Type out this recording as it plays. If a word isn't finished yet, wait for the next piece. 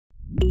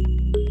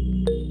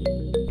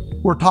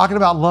We're talking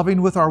about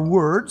loving with our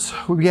words.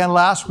 We began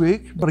last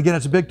week, but again,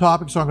 it's a big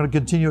topic, so I'm going to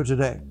continue it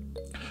today.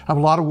 I have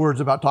a lot of words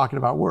about talking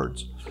about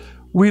words.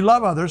 We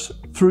love others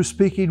through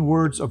speaking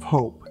words of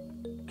hope.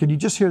 Can you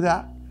just hear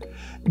that?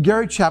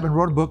 Gary Chapman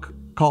wrote a book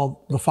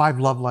called The 5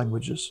 Love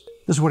Languages.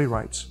 This is what he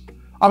writes.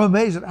 I'm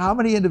amazed at how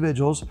many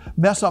individuals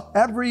mess up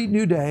every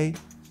new day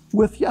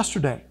with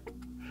yesterday.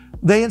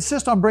 They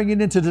insist on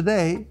bringing into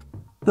today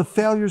the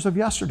failures of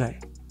yesterday.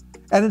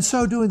 And in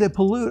so doing, they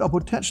pollute a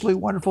potentially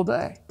wonderful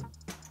day.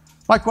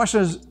 My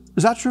question is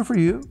that true for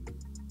you?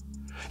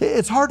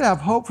 It's hard to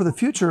have hope for the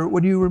future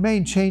when you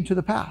remain chained to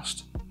the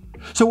past.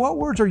 So what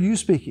words are you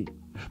speaking?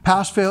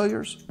 Past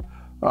failures?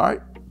 All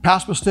right,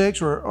 past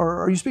mistakes? Or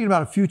are you speaking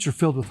about a future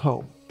filled with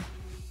hope?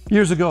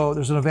 Years ago,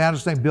 there's an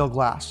evangelist named Bill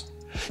Glass.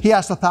 He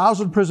asked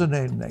 1,000 prison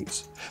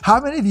inmates, how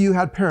many of you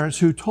had parents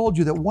who told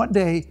you that one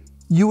day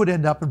you would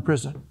end up in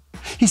prison?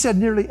 He said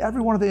nearly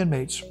every one of the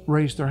inmates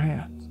raised their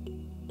hand.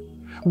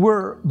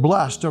 We're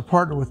blessed to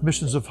partner with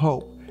Missions of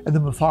Hope in the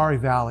Mathare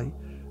Valley.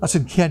 That's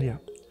in Kenya.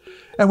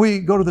 And we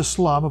go to the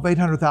slum of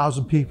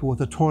 800,000 people with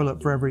a toilet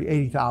for every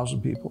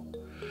 80,000 people.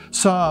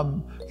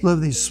 Some live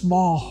in these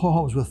small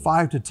homes with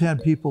 5 to 10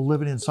 people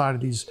living inside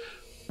of these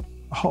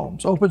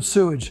homes. Open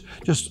sewage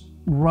just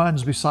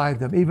runs beside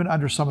them, even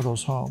under some of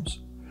those homes.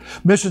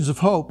 Missions of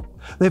Hope,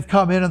 they've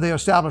come in and they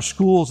establish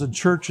schools and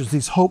churches,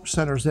 these hope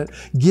centers that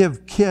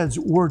give kids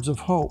words of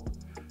hope.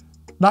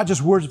 Not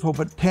just words of hope,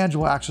 but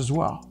tangible acts as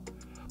well.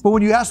 But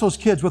when you ask those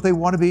kids what they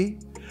want to be,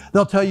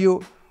 they'll tell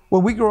you,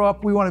 when we grow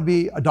up, we want to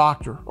be a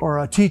doctor or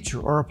a teacher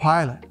or a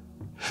pilot.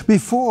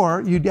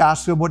 Before, you'd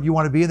ask them, what do you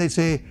want to be? And they'd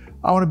say,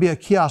 I want to be a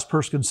kiosk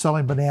person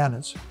selling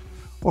bananas,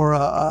 or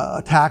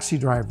a taxi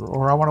driver,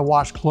 or I want to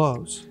wash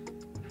clothes.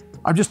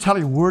 I'm just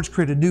telling you, words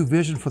create a new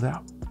vision for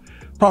them.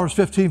 Proverbs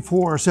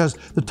 15:4 says,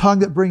 the tongue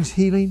that brings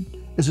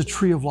healing is a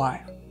tree of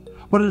life,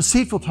 but a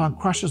deceitful tongue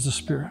crushes the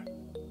spirit.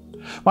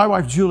 My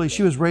wife, Julie,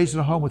 she was raised in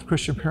a home with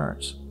Christian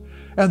parents,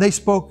 and they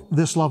spoke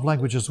this love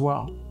language as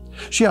well.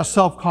 She has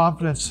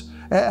self-confidence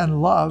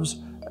and loves,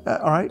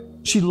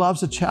 she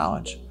loves a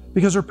challenge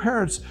because her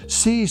parents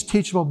seized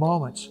teachable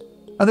moments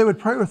and they would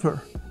pray with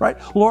her, right?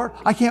 Lord,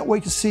 I can't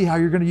wait to see how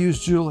you're going to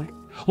use Julie.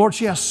 Lord,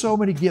 she has so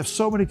many gifts,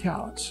 so many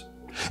talents.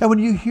 And when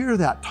you hear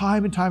that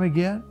time and time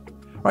again,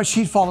 right,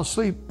 she'd fall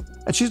asleep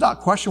and she's not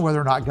questioning whether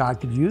or not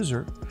God could use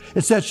her.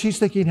 Instead, she's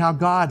thinking how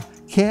God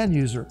can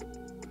use her.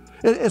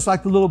 It's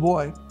like the little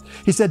boy.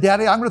 He said,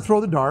 Daddy, I'm going to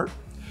throw the dart.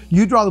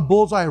 You draw the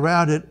bullseye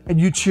around it and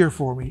you cheer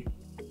for me.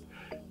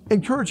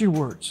 Encouraging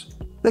words,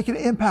 they can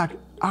impact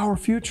our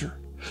future.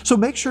 So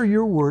make sure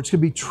your words can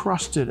be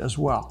trusted as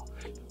well.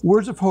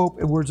 Words of hope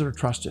and words that are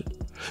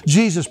trusted.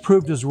 Jesus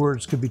proved his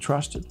words could be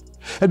trusted.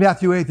 In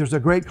Matthew 8, there's a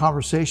great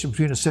conversation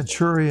between a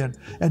centurion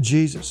and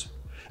Jesus.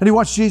 And he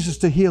wants Jesus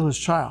to heal his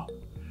child.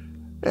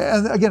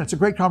 And again, it's a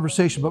great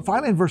conversation. But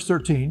finally in verse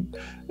 13,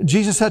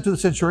 Jesus said to the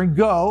centurion,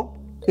 go,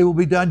 it will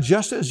be done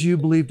just as you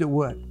believed it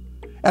would.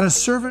 And his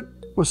servant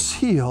was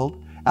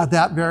healed at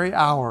that very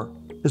hour,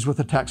 is what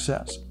the text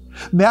says.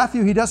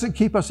 Matthew, he doesn't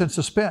keep us in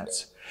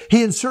suspense.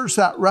 He inserts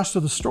that rest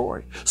of the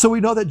story. So we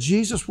know that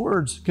Jesus'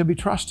 words can be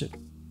trusted.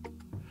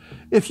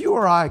 If you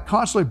or I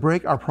constantly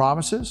break our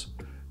promises,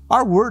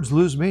 our words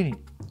lose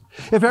meaning.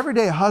 If every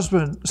day a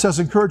husband says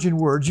encouraging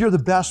words, you're the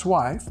best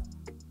wife,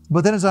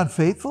 but then is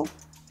unfaithful,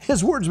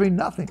 his words mean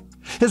nothing.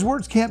 His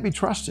words can't be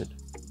trusted.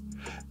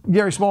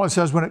 Gary Smalley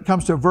says when it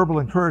comes to verbal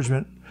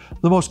encouragement,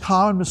 the most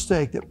common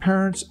mistake that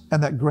parents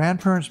and that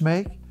grandparents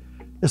make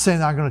is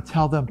saying, I'm going to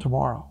tell them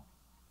tomorrow.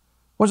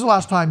 When's the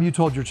last time you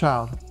told your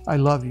child, I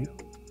love you?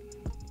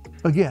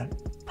 Again,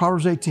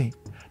 Proverbs 18,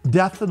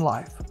 death and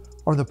life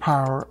are the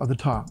power of the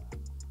tongue.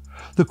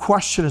 The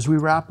question as we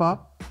wrap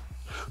up,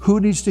 who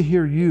needs to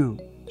hear you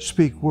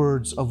speak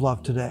words of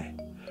love today?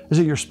 Is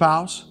it your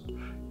spouse,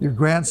 your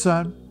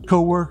grandson,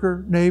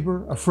 coworker,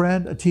 neighbor, a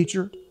friend, a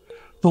teacher?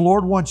 The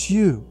Lord wants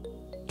you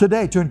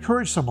today to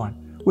encourage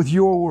someone with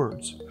your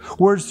words.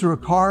 Words through a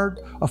card,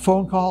 a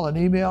phone call, an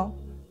email.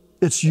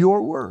 It's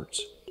your words.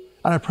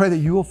 And I pray that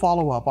you will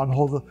follow up on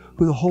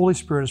who the Holy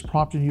Spirit is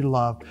prompting you to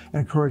love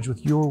and encourage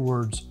with your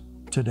words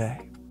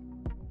today.